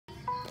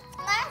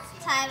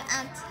time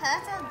on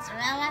Turtle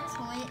Drama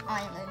Toy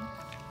Island.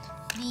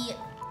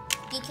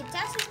 The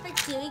contestants were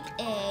doing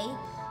a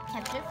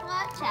capture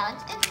flag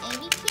challenge, and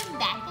Amy came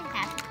back and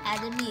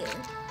had a meal.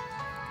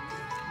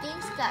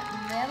 Things got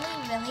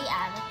really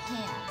out of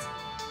hand.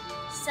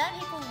 Some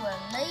people were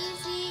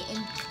lazy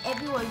and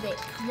everyone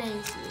went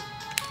crazy.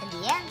 In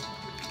the end,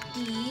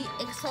 the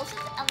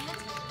explosive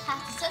element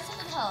had to send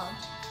someone home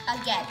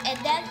again,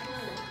 and then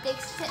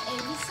thanks to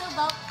Amy so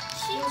well,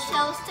 she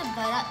chose to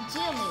burn up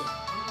Julie.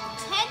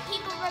 10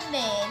 people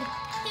remain.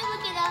 Who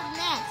will get out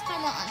next?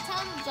 Find out on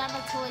Turtle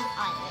Drama Toy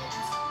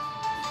Island.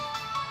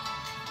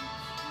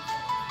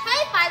 Hi,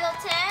 Final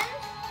 10!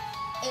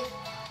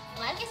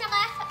 Like I said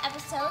last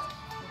episode,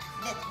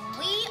 that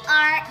we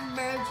are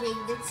merging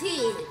the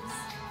teams.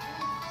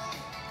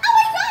 Oh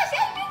my gosh,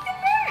 I made the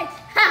merge!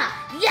 Ha!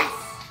 Yes!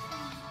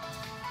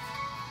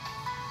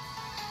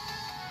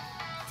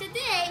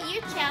 Today,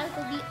 your challenge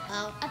will be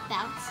all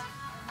about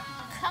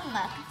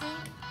collecting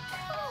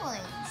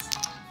coins.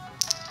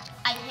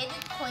 I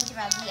hidden coins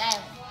around the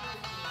island.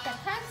 The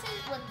person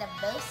with the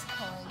most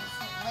coins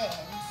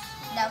wins.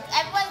 Now,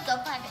 everyone go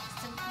find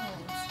some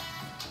coins.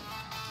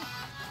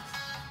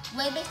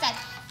 When it makes that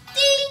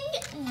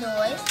ding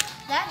noise,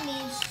 that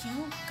means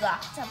you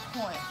got a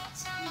point.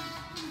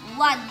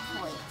 1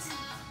 point.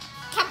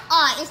 Come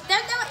on, is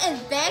there no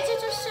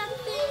advantage or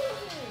something?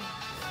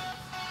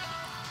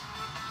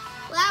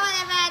 Well, I would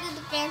have added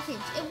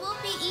advantage. It will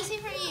be easy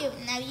for you.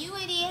 Now, you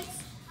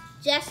idiots,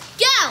 just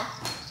go!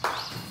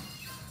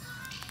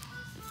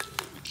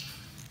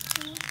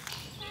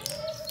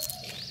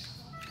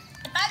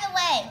 And by the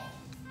way,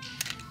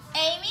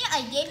 Amy,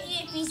 I gave you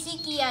a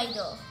Physique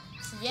idol.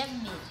 So you have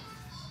me.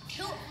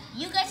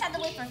 You guys have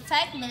to wait for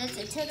 5 minutes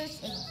until there's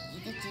 8. You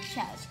get to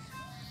challenge.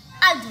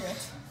 I'll do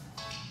it.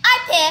 I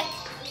pick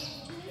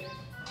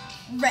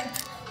Red.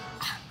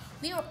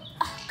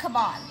 Come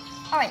on.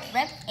 Alright,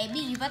 Red,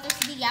 Amy, you got this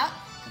meeting out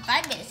for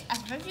 5 minutes.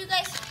 After you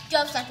guys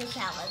don't start the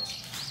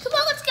challenge. Come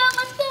on, let's go.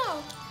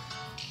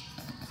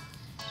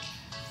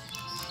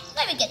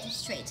 Let me get this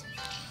straight.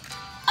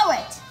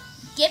 Alright,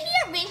 give me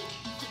a ring.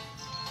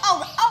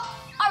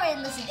 Alright,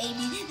 listen,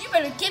 Amy. You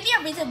better give me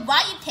a reason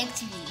why you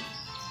picked me.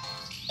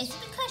 Is it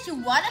because you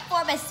want to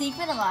form a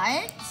secret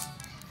alliance?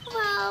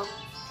 Well,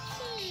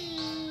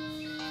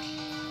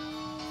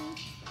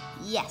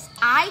 yes,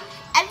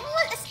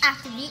 everyone is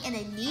after me and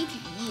I need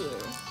you.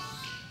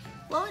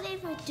 Why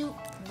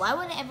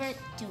would I ever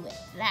do it?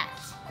 That.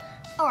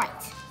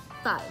 Alright,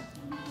 fine.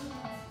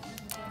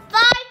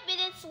 5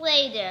 minutes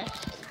later.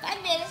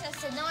 5 minutes and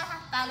still no one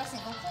has found a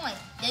single coin.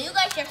 Now you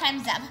guys, your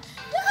time's up.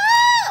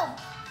 Woohoo!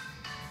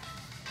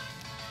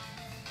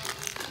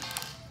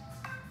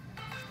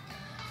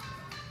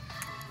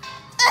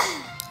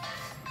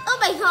 Oh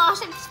my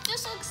gosh, I'm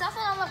just so excited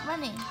I love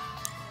running.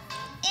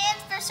 And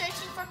for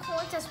searching for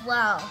coins as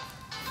well.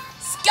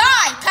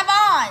 Sky, come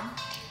on!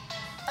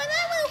 But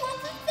I will work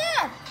with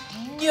them.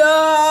 No!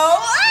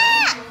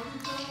 Ah!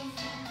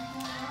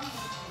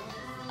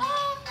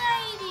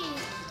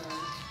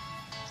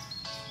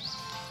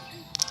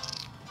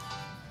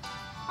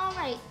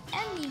 Alright,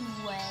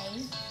 anyway.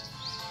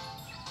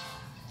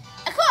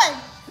 A coin!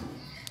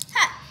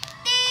 Ha!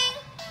 Ding!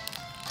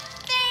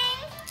 Ding!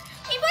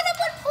 He won up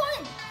 1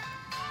 point!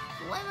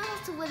 Why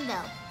was the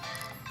window?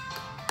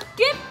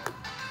 Get!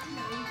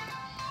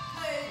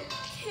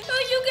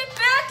 Oh, you get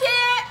back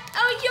here!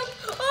 Oh,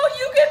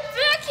 you get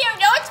back here!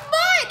 No, it's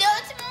mine! No,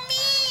 it's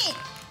me!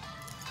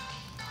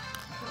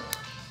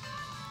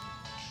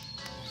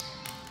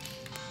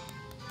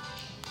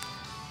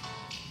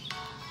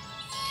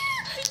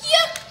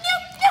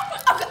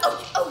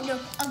 Oh no!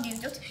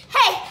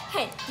 Hey!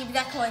 Give me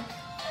that coin.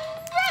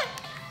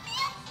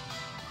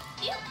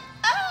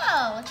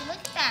 Oh, look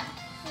at that.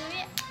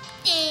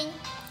 Ding.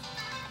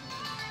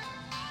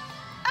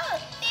 Oh,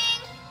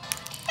 ding.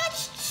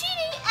 That's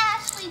cheating,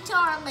 Ashley,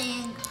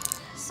 darling.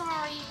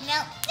 Sorry.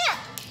 Now.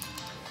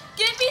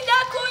 Give me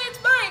that coin, it's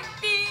mine.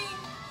 Ding.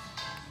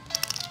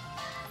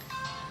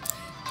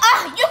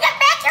 Oh, you get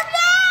back here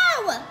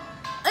now!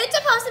 It's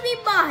supposed to be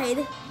mine.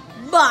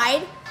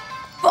 Mine.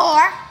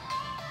 For.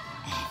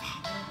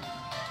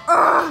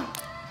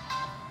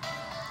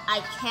 I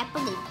can't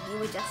believe you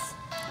would just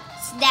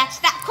snatch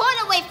that coin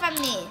away from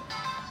me.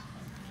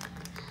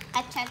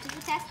 Attention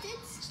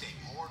contestants,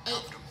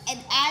 an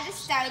ad is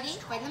starting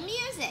for the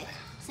music,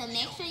 so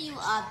make sure you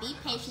all be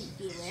patient,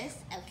 viewers,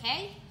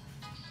 okay?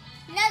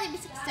 Now the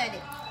music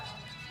started.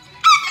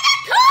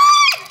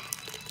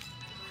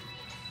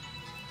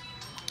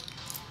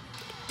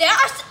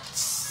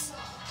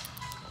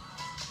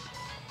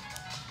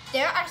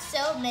 There are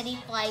so many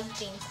flying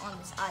things on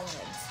this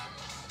island.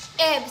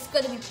 And it's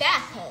gonna be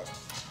bad because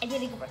I need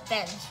to get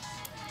revenge.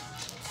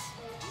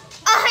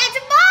 Oh, it's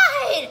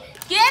mine!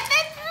 Give it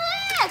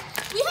back!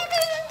 We have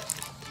a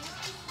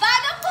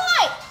final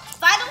point!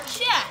 Final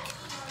check.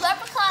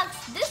 Whoever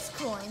collects this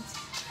coin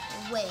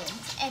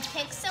wins and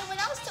picks someone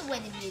else to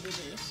win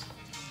immunity.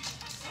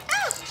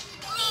 Oh!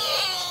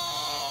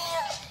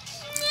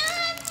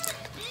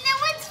 No,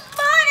 it's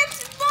mine!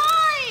 It's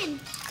mine!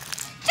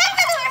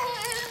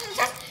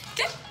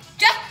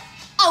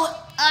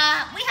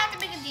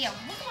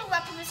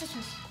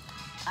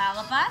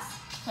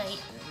 play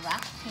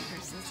rock,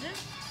 paper,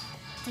 scissors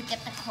to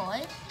get the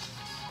coin.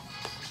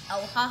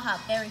 Oh, haha,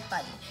 very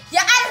funny.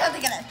 Yeah, I just want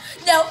to get it.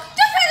 No,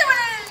 don't try to win.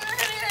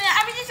 I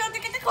just want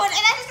to get the coin and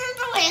I just want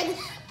to win.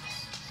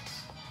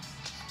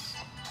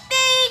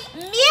 Big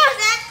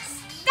music,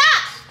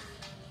 stop.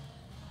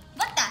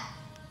 What the?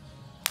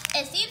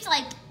 It seems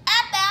like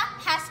Emma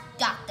has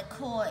got the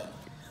coin,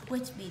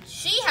 which means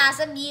she has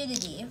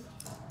immunity.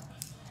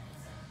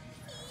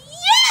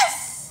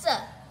 Yes!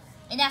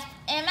 And after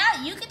Emma,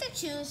 you get to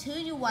choose who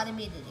you want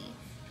immunity.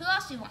 Who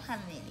else do you want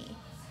immunity?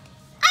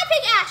 I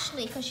pick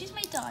Ashley because she's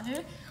my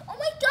daughter. Oh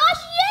my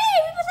gosh,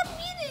 yay! We must have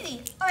immunity.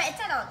 All right, it's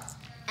settled.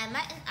 Emma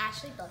and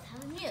Ashley both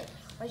have immunity.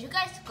 But you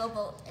guys go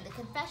vote in the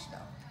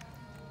confessional.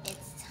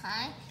 It's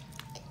time.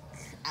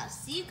 I'll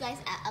see you guys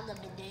at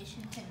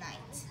elimination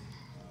tonight.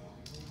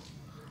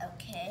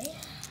 Okay.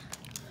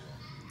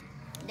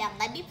 Now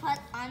let me put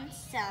on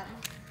some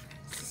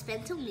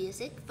suspenseful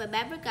music.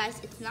 Remember guys,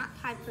 it's not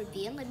time for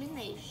the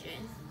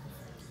elimination.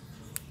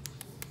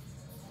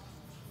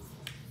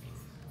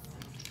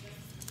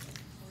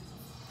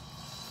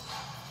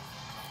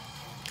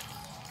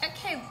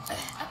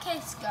 Okay,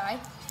 Sky.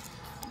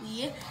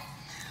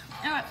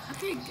 Alright,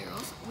 okay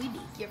girls, we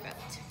need your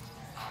vote.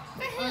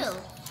 For who?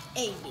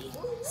 Amy.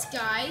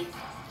 Sky.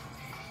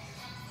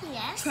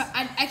 Yes?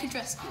 I can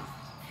trust you.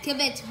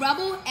 Convince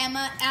Rubble,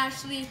 Emma,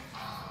 Ashley.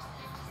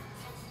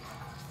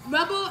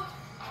 Rubble,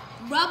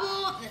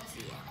 let's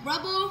see.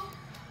 Rubble,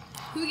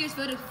 who you guys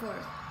voted for?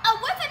 Oh,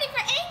 we're voting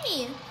for Amy.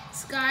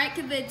 Sky,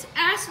 convince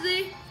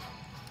Ashley,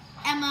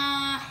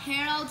 Emma,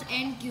 Harold,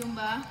 and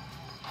Goomba.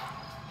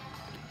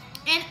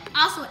 And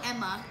also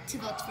Emma to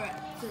vote for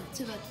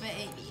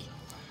Amy.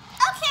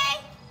 Okay.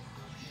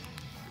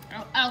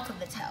 I'll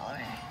convince her.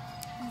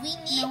 We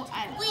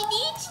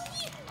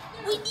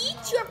need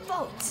your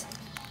vote.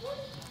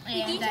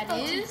 And that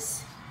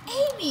is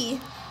Amy.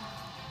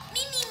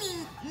 Me.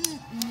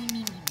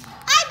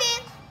 I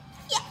did.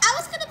 Yeah, I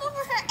was gonna vote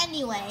for her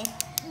anyway.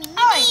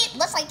 Alright,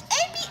 looks like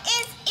Amy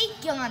is a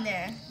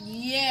goner.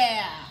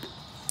 Yeah.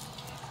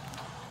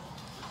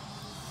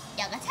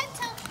 Yeah, let's head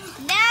to.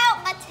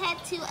 Now let's head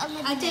to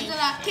elimination.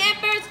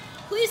 Campers,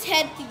 please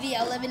head to the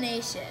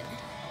elimination.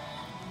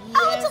 Yes.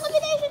 Oh, it's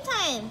elimination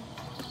time.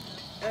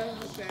 Oh,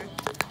 okay.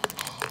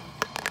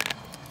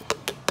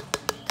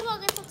 Come on,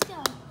 guys, let's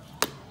go.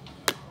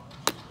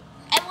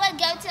 Everyone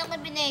go to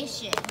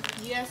elimination.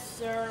 Yes,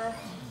 sir.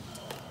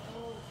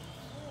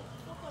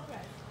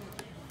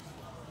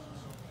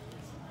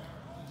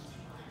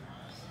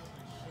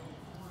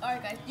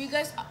 Alright guys,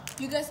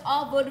 you guys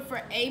all voted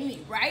for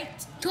Amy,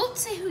 right? Don't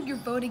say who you're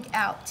voting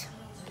out.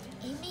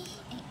 Amy,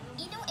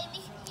 Amy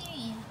can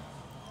hear you.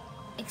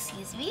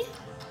 Excuse me?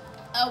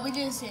 Oh, we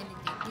didn't say anything.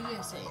 I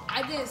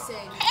didn't say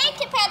anything. Hey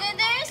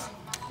competitors!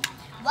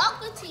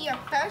 Welcome to your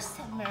first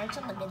merge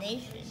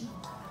elimination.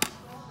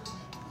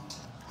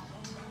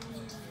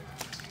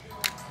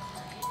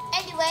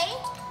 Anyway,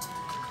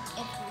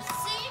 if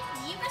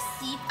you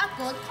receive a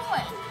gold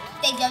coin.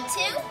 They go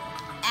to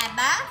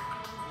Emma,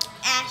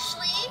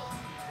 Ashley,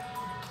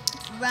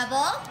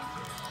 Rubble,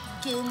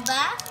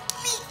 Goomba,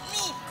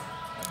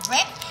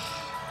 Rick,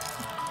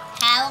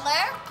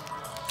 Howler,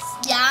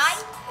 Sky,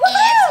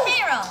 and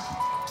Harold.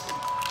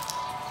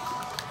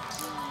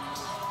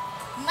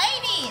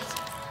 Ladies,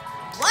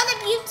 one of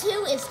you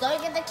two is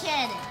going in the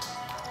cannon.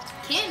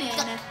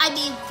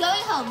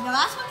 Going home. The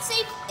last one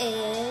safe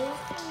is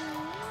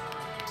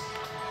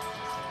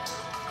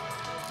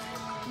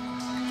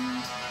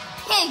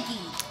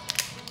Piggy.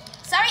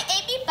 Sorry,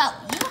 Amy, but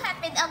you have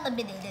been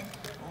eliminated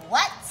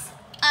once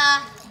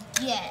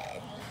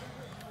again.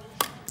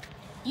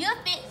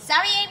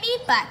 Sorry, Amy,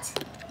 but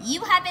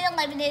you have been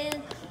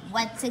eliminated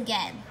once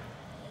again.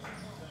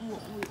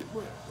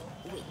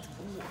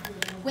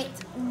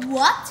 Wait,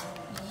 what?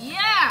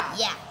 Yeah.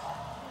 Yeah.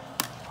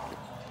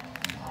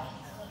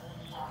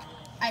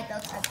 I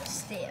don't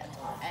understand.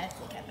 I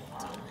think I'm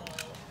doing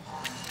it.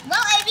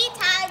 Well, Amy,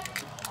 time.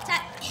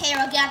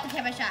 Harold, get out the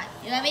camera shot.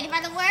 You want me to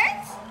find the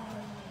words?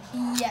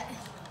 Yeah.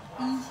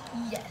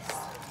 Yes.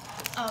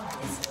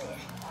 Obviously.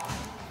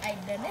 I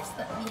noticed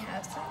that we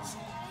have such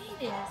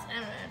ideas.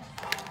 And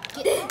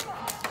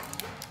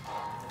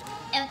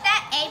with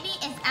that, Amy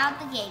is out of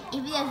the game,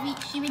 even though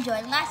she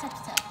rejoined last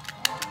episode.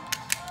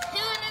 Who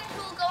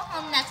will go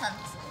home next on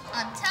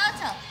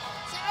Toto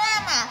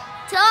Cerama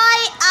Toy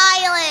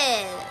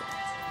Island?